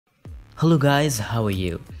Hello guys, how are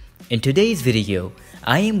you? In today's video,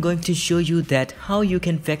 I am going to show you that how you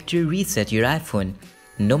can factory reset your iPhone.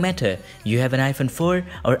 No matter you have an iPhone 4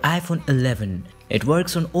 or iPhone 11, it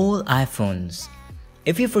works on all iPhones.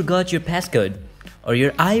 If you forgot your passcode or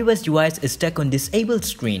your iOS device is stuck on disabled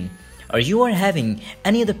screen, or you are having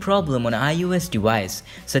any other problem on iOS device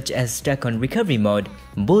such as stuck on recovery mode,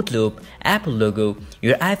 boot loop, Apple logo,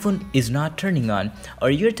 your iPhone is not turning on,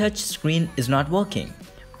 or your touch screen is not working,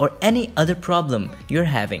 or any other problem you're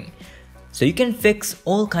having. So you can fix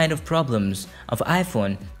all kind of problems of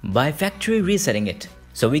iPhone by factory resetting it.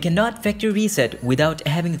 So we cannot factory reset without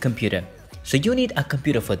having a computer. So you need a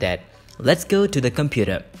computer for that. Let's go to the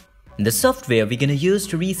computer. The software we're gonna use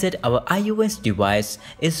to reset our iOS device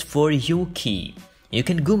is for YouKey. You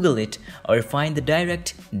can Google it or find the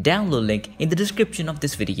direct download link in the description of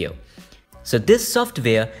this video. So this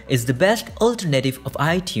software is the best alternative of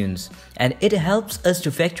iTunes, and it helps us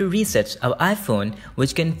to factory reset our iPhone,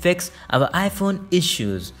 which can fix our iPhone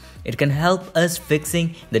issues. It can help us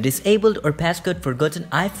fixing the disabled or passcode forgotten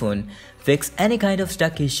iPhone, fix any kind of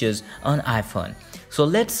stuck issues on iPhone. So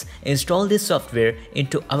let's install this software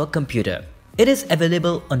into our computer. It is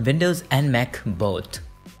available on Windows and Mac both.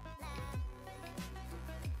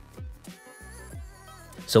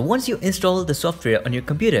 So once you install the software on your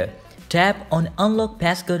computer, tap on Unlock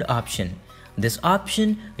Passcode option. This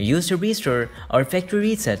option used to restore or factory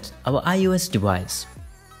reset our iOS device.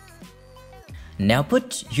 Now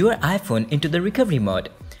put your iPhone into the recovery mode.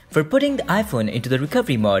 For putting the iPhone into the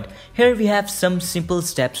recovery mode, here we have some simple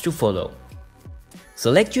steps to follow.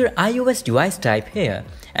 Select your iOS device type here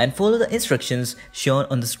and follow the instructions shown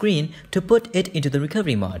on the screen to put it into the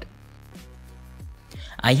recovery mode.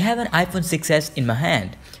 I have an iPhone 6s in my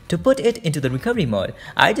hand. To put it into the recovery mode,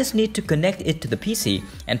 I just need to connect it to the PC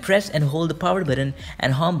and press and hold the power button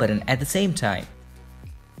and home button at the same time.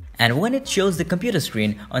 And when it shows the computer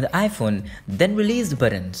screen on the iPhone, then release the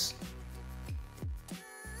buttons.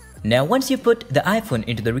 Now once you put the iPhone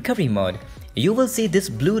into the recovery mode, you will see this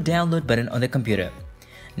blue download button on the computer.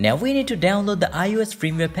 Now we need to download the iOS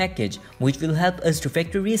firmware package, which will help us to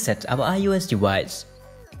factory reset our iOS device.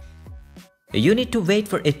 You need to wait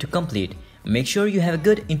for it to complete. Make sure you have a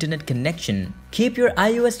good internet connection. Keep your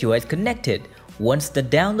iOS device connected. Once the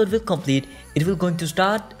download will complete, it will going to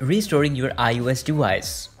start restoring your iOS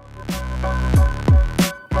device.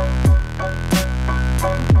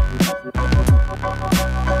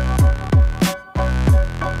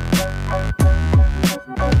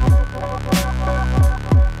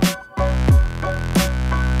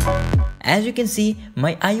 As you can see,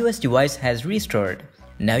 my iOS device has restored.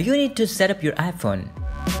 Now you need to set up your iPhone.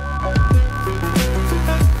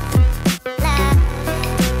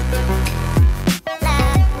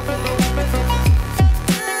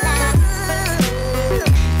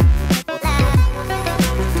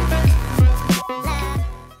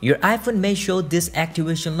 Your iPhone may show this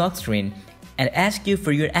activation lock screen and ask you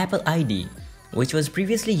for your Apple ID, which was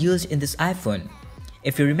previously used in this iPhone.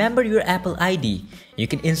 If you remember your Apple ID, you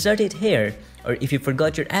can insert it here, or if you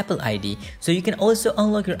forgot your Apple ID, so you can also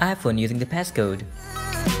unlock your iPhone using the passcode.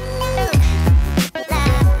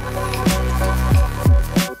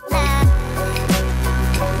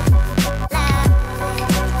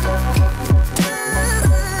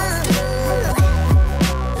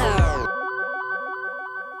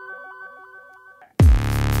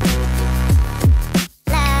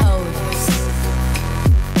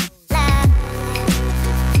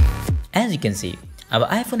 As you can see, our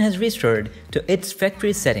iPhone has restored to its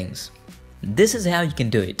factory settings. This is how you can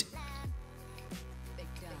do it.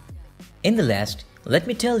 In the last, let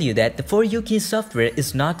me tell you that the For YouKey software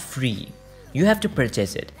is not free. You have to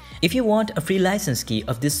purchase it. If you want a free license key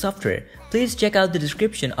of this software, please check out the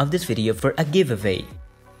description of this video for a giveaway.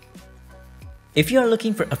 If you are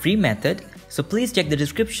looking for a free method, so please check the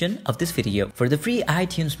description of this video for the free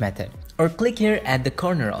iTunes method, or click here at the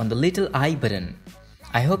corner on the little I button.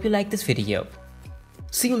 I hope you like this video.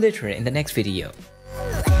 See you later in the next video.